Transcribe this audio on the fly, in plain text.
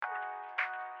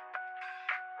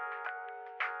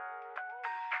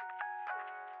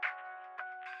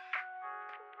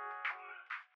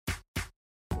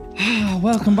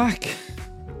Welcome back.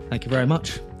 Thank you very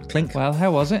much. Clink. Well,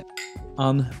 how was it?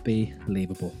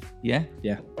 Unbelievable. Yeah?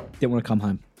 Yeah. Didn't want to come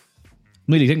home.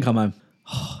 Really didn't come home.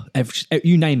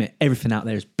 You name it, everything out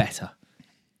there is better.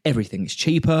 Everything is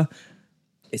cheaper.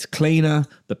 It's cleaner.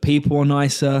 The people are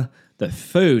nicer. The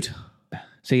food.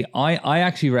 See, I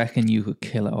actually reckon you could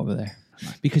kill it over there.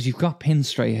 Because you've got pin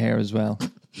straight hair as well.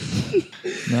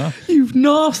 No? You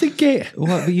nasty git.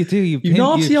 Well, but you do. You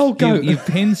nasty old goat. You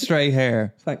pin straight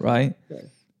hair, Thanks. right?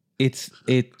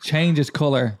 It changes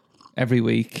colour every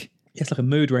week. It's like a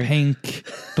mood ring. Pink,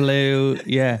 blue,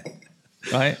 yeah.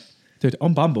 Right? Dude,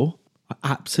 on Bumble, I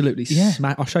absolutely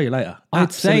smashed. I'll show you later.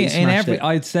 I'd say Absolutely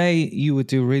I'd say you would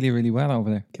do really, really well over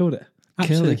there. killed it.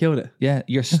 Absolutely killed it. Yeah,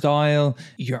 your style,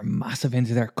 you're massive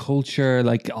into their culture,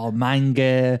 like all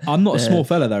manga. I'm not a small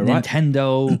fella though, right?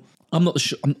 Nintendo. I'm not.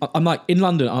 I'm like in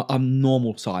London. I'm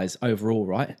normal size overall,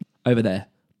 right? Over there,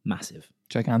 massive,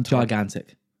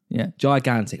 gigantic. Yeah.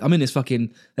 Gigantic. I'm in this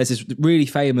fucking, there's this really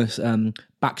famous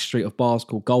back street of bars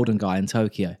called Golden Guy in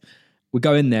Tokyo. We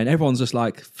go in there and everyone's just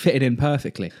like fitted in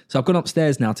perfectly. So I've gone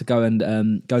upstairs now to go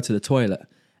and go to the toilet.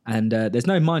 And there's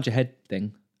no mind your head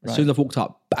thing. As soon as I've walked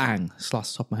up, bang,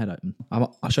 slice the top of my head open.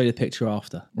 I'll show you the picture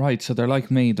after. Right, so they're like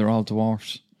me. They're all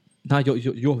dwarfs. No,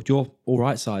 you're all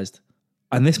right sized.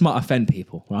 And this might offend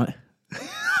people, right?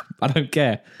 I don't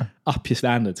care. Up your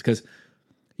standards. Because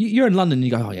you're in London and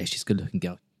you go, oh yeah, she's a good looking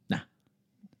girl.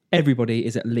 Everybody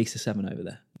is at least a 7 over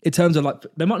there. In terms of like,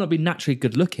 they might not be naturally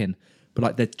good looking, but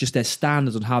like they're just their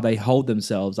standards on how they hold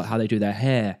themselves, like how they do their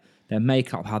hair, their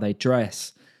makeup, how they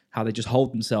dress, how they just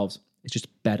hold themselves. It's just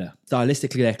better.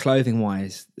 Stylistically, their clothing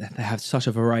wise, they have such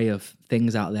a array of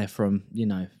things out there from,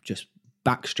 just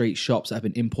backstreet shops that have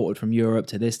been imported from Europe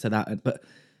to this, to that. But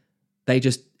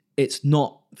it's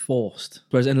not forced.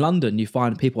 Whereas in London, you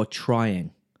find people are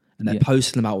trying and they're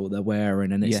posting about what they're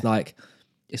wearing. And it's like,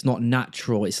 it's not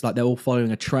natural. It's like they're all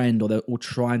following a trend or they're all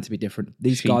trying to be different.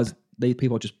 These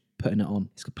people are just putting it on.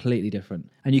 It's completely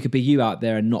different. And you could be you out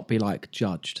there and not be like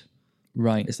judged.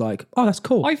 Right. It's like, oh, that's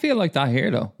cool. I feel like that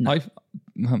here though. No.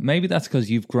 Maybe that's because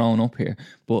you've grown up here,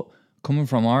 but coming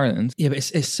from Ireland. Yeah, but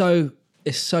it's so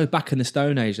back in the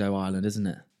Stone Age though, Ireland, isn't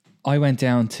it? I went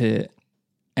down to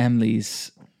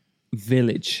Emily's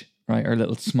village, right, her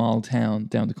little small town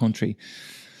down the country.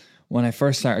 When I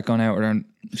first started going out with her, and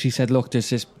she said, look, there's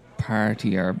this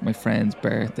party or my friend's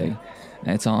birthday.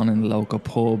 It's on in the local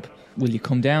pub. Will you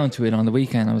come down to it on the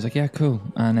weekend? I was like, yeah, cool.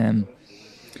 And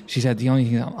she said, the only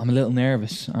thing is I'm a little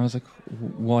nervous. I was like,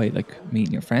 why? Like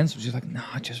meeting your friends? She's like, no,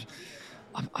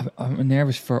 I'm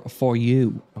nervous for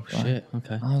you. Oh, right? Shit.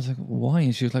 Okay. I was like, why?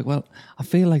 And she was like, well, I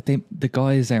feel like the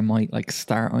guys there might like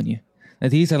start on you. Now,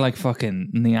 these are like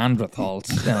fucking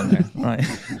Neanderthals down there, right?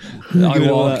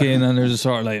 I walk in and there's a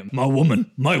sort of like, my woman,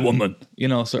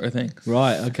 sort of thing.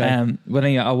 Right, okay. But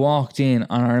anyway, I walked in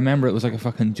and I remember it was like a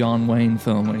fucking John Wayne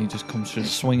film where he just comes through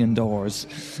swinging doors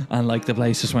and like the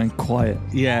place just went quiet.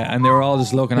 Yeah, and they were all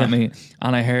just looking at me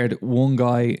and I heard one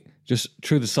guy just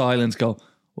through the silence go,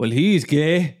 well, he's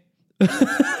gay.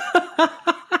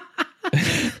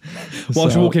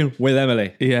 Whilst you're walking with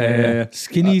Emily. Yeah.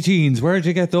 Skinny jeans. Where'd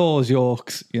you get those,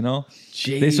 yolks?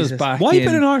 Jesus. This was back. Why are you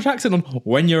putting an Irish accent on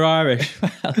when you're Irish?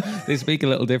 They speak a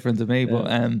little different to me,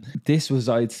 but this was,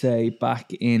 I'd say,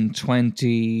 back in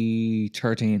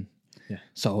 2013. Yeah.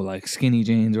 So like skinny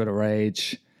jeans were the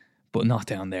rage, but not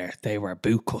down there. They were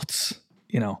boot cuts,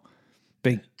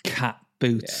 big cat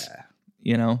boots,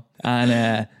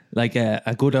 and like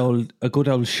a good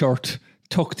old shirt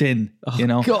tucked in,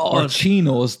 God. or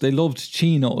chinos. They loved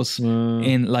chinos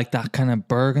in like that kind of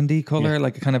burgundy color,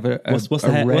 like a kind of a what's the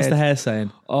red. What's the hair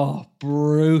saying? Oh,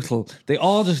 brutal! They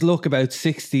all just look about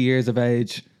 60 years of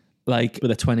age, like with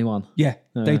a 21. Yeah,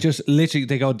 they just literally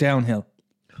they go downhill.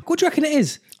 What do you reckon it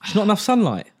is? There's not enough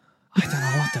sunlight. I don't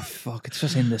know what the fuck. It's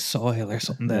just in the soil or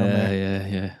something down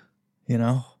there.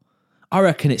 Yeah. I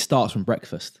reckon it starts from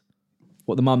breakfast.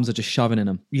 What the mums are just shoving in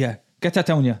them. Yeah, get that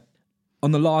down you. On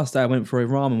the last day, I went for a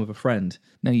ramen with a friend.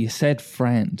 Now, you said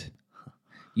friend.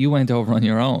 You went over on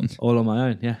your own. All on my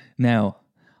own, yeah. Now,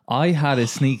 I had a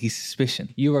sneaky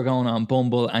suspicion. You were going on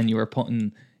Bumble and you were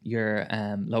putting your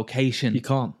location. You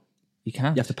can't. You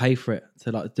can't? You have to pay for it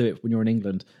to like do it when you're in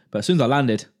England. But as soon as I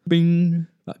landed, bing,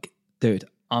 like, dude.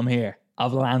 I'm here.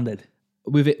 I've landed.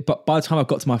 With it, but by the time I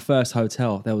got to my first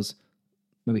hotel, there was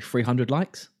maybe 300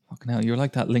 likes. Fucking hell, you're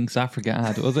like that Lynx Africa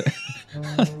ad, was it?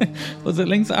 Was it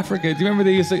Lynx Africa? Do you remember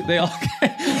they all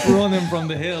kept running from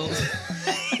the hills?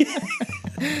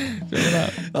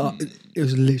 It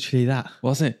was literally that.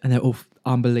 Was it? And they're all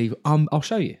unbelievable. I'll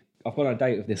show you. I've gone on a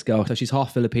date with this girl. So she's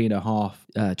half Filipino, half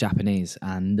Japanese,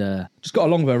 and just got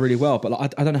along with her really well. But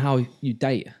like, I don't know how you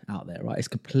date out there, right? It's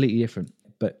completely different.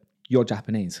 But you're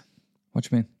Japanese. What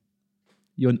do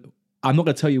you mean? I'm not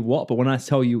going to tell you what, but when I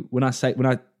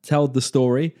tell the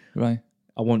story, Right.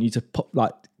 I want you to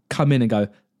come in and go,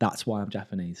 that's why I'm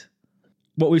Japanese.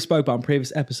 What we spoke about in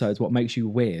previous episodes, what makes you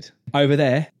weird. Over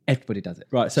there, everybody does it.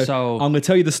 Right. So I'm going to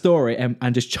tell you the story and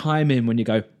just chime in when you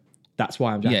go, that's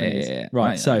why I'm Japanese. Yeah.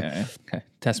 Right. Okay.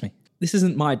 Test me. This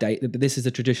isn't my date, but this is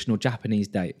a traditional Japanese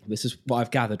date. This is what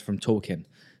I've gathered from talking.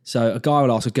 So a guy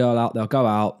will ask a girl out, they'll go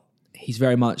out. He's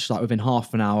very much like within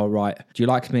half an hour, right? Do you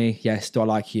like me? Yes. Do I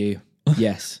like you?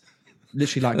 Yes.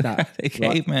 Literally like that.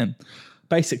 Caveman.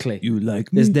 Basically. You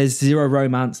like me? There's zero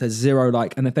romance. There's zero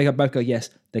and if they both go yes,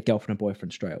 they're girlfriend and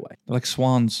boyfriend straight away. Like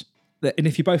swans. And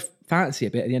if you both fancy a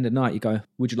bit at the end of the night, you go,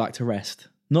 would you like to rest?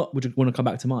 Not, would you want to come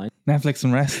back to mine? Netflix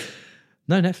and rest.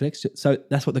 No, Netflix. So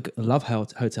that's what the love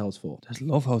hotel's for. There's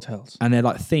love hotels. And they're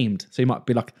like themed. So you might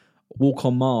be like Walk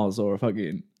on Mars or a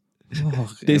fucking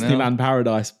Disneyland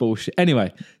Paradise bullshit.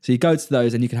 Anyway, so you go to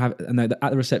those and you can have, and at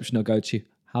the reception they'll go to you,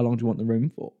 how long do you want the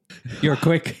room for? You're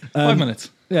quick. 5 minutes.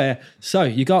 Yeah. So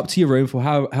you go up to your room for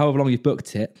however long you've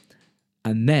booked it.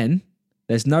 And then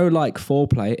there's no like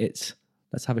foreplay. It's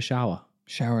let's have a shower.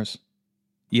 Showers.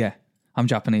 Yeah. I'm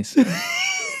Japanese.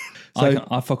 So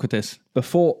I'll fuck with this.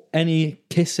 Before any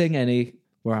kissing,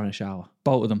 we're having a shower.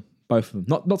 Both of them. Both of them.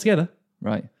 Not together.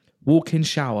 Right. Walk-in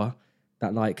shower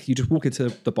that like, you just walk into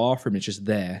the bathroom, it's just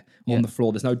there on the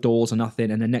floor. There's no doors or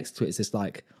nothing. And then next to it is this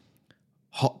like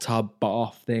hot tub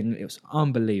bath thing. It was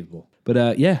unbelievable.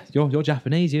 But you're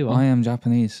Japanese, you are. I am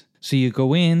Japanese. So you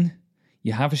go in,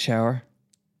 you have a shower.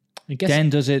 Then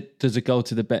does it go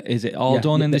to the bed? Is it all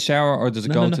done in the shower, or does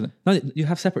it go to the... No, you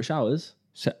have separate showers.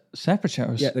 Separate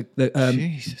showers? Yeah,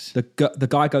 Jesus. The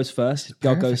guy goes first, the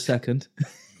girl goes second.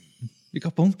 You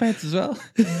got bunk beds as well?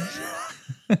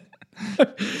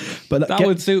 But that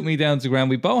would suit me down to the ground.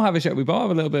 We both have a shower. We both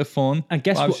have a little bit of fun. And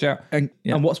guess what? And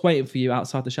what's waiting for you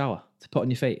outside the shower to put on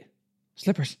your feet?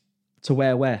 Slippers. To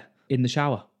wear where? In the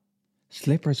shower.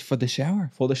 Slippers for the shower?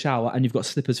 For the shower, and you've got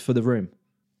slippers for the room.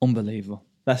 Unbelievable.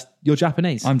 You're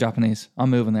Japanese. I'm Japanese. I'm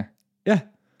moving there. Yeah.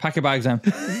 Pack your bags down.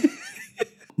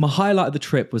 My highlight of the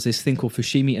trip was this thing called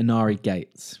Fushimi Inari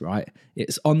Gates, right?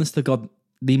 It's honest to God,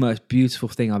 the most beautiful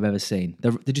thing I've ever seen.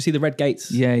 Did you see the red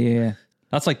gates? Yeah.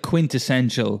 That's like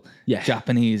quintessential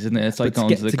Japanese, isn't it? It's like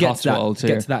going to the Cotswolds. To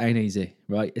get to that ain't easy,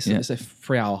 right? It's a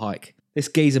 3-hour hike. This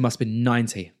geezer must have been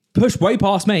 90. Pushed way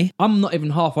past me. I'm not even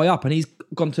halfway up, and he's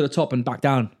gone to the top and back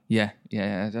down. Yeah.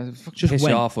 Just piss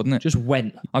you off, wouldn't it? Just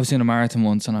went. I was in a marathon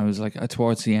once, and I was like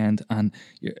towards the end, and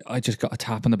I just got a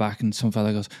tap on the back, and some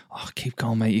fella goes, "Oh, keep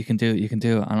going, mate. You can do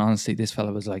it. And honestly, this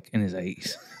fella was like in his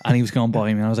 80s, and he was going by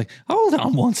me, and I was like, "Hold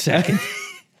on 1 second."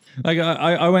 Like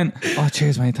I went, "Oh,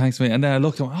 cheers, mate. Thanks, mate." And then I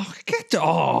looked at him.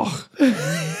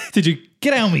 Did you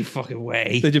get out of me fucking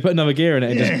way? Did you put another gear in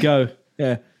it and just go?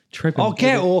 Yeah, tripping. Oh,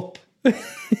 get up.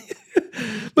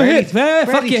 My hip,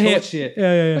 fuck your hip.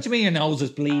 Yeah. What do you mean your nose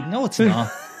is bleeding? No, it's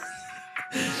not.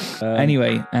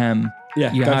 Anyway,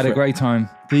 you had a great time.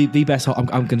 The best. I'm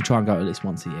going to try and go at least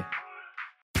once a year.